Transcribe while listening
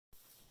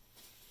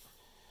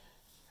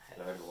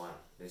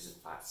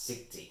part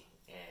 60,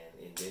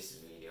 and in this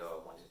video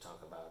I want to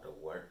talk about the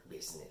word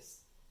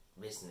business.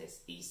 Business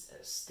is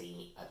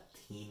a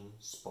team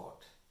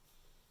sport.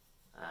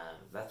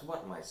 That's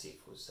what my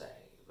chief would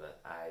say, but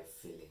I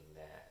feeling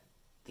that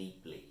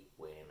deeply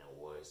when I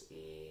was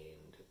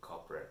in the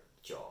corporate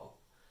job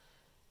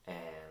and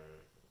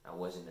I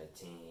was in a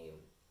team,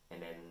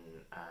 and then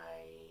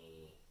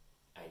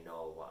I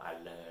know what I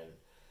learned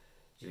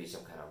to be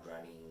some kind of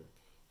running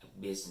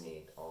a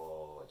business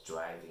or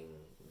driving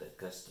the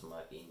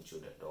customer into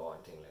the door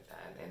and things like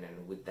that. And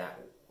then with that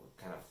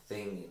kind of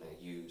thing,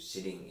 you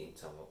sitting in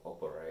terms of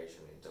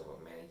operation, in terms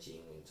of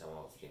managing, in terms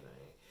of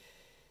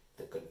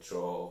the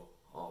control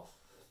of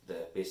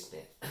the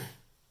business,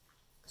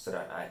 so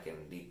that I can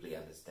deeply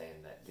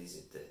understand that this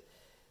is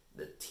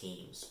the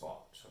team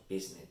sport. So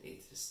business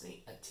is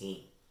a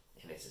team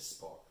and it's a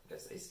sport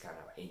because it's kind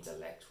of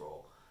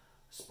intellectual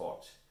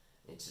sport.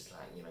 It's just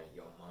like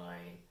your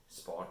mind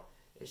sport.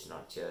 It's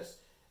not just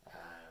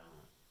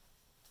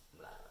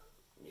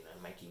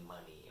making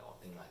money or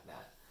thing like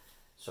that.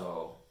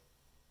 So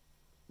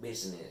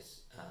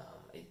business,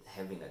 it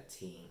having a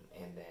team,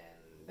 and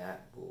then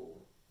that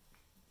will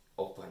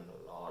open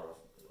a lot of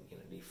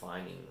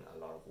defining a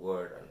lot of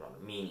word and a lot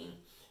of meaning.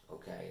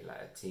 Okay,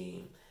 like a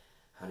team.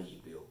 How do you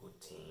build a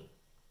good team?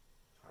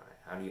 All right.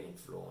 How do you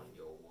influence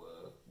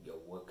your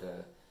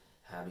worker?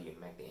 How do you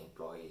make the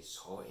employees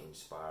so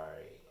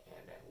inspired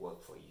and then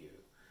work for you?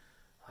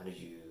 How do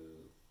you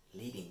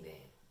leading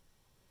them?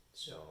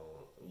 So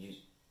you,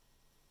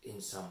 in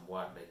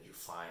somewhat that you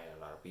fire a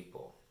lot of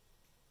people,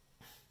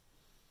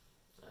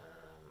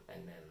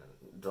 and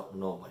then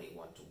nobody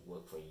want to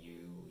work for you.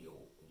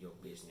 Your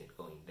business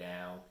going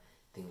down,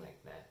 thing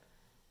like that.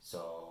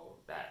 So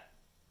that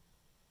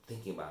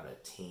thinking about a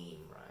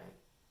team, right?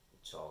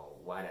 So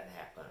why that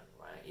happen,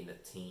 right? In a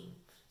team.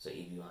 So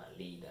if you are a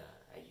leader,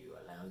 are you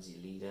a lousy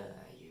leader?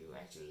 Are you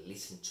actually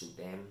listen to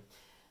them?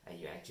 Are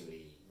you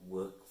actually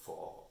work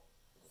for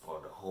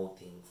the whole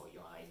thing, for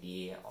your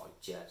idea, or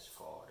just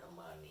for the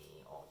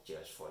money, or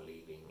just for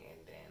living,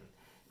 and then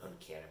don't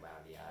care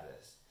about the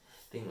others,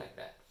 thing like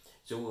that.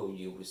 So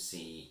you will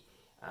see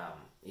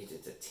it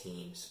is a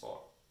team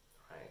sport,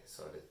 right?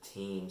 So the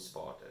team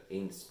sport,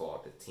 in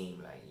sport, the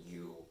team, like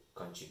you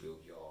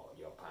contribute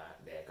your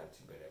part, they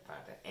contribute their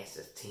part. As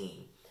a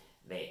team,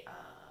 they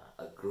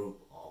are a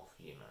group of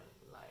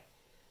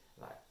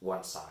like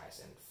one side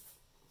and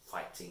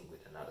fighting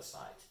with another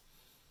side.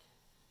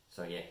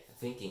 So yeah,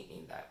 thinking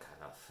in that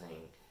kind of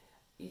thing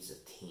is a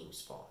team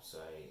sport. So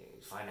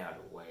find out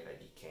a way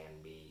that you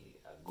can be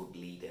a good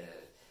leader,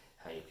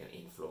 how you can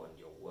influence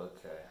your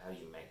worker, how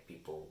you make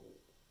people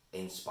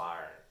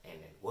inspire and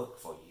then work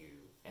for you,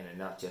 and then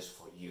not just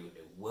for you,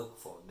 they work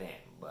for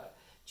them, but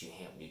to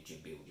help you to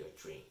build your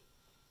dream.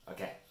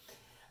 Okay,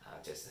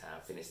 I'll just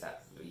finish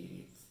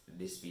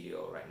this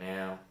video right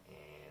now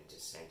and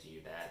just send to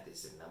you that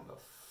this is number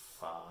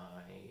 5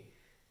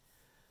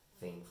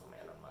 thing from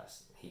Elon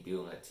Musk. He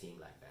built a team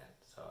like that,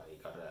 so he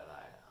got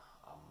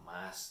a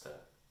master,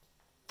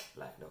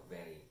 like the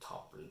very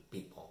top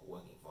people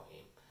working for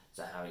him.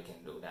 So how you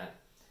can do that?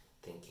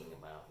 Thinking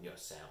about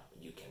yourself,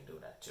 you can do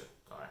that too.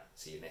 All right,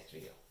 see you next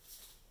video.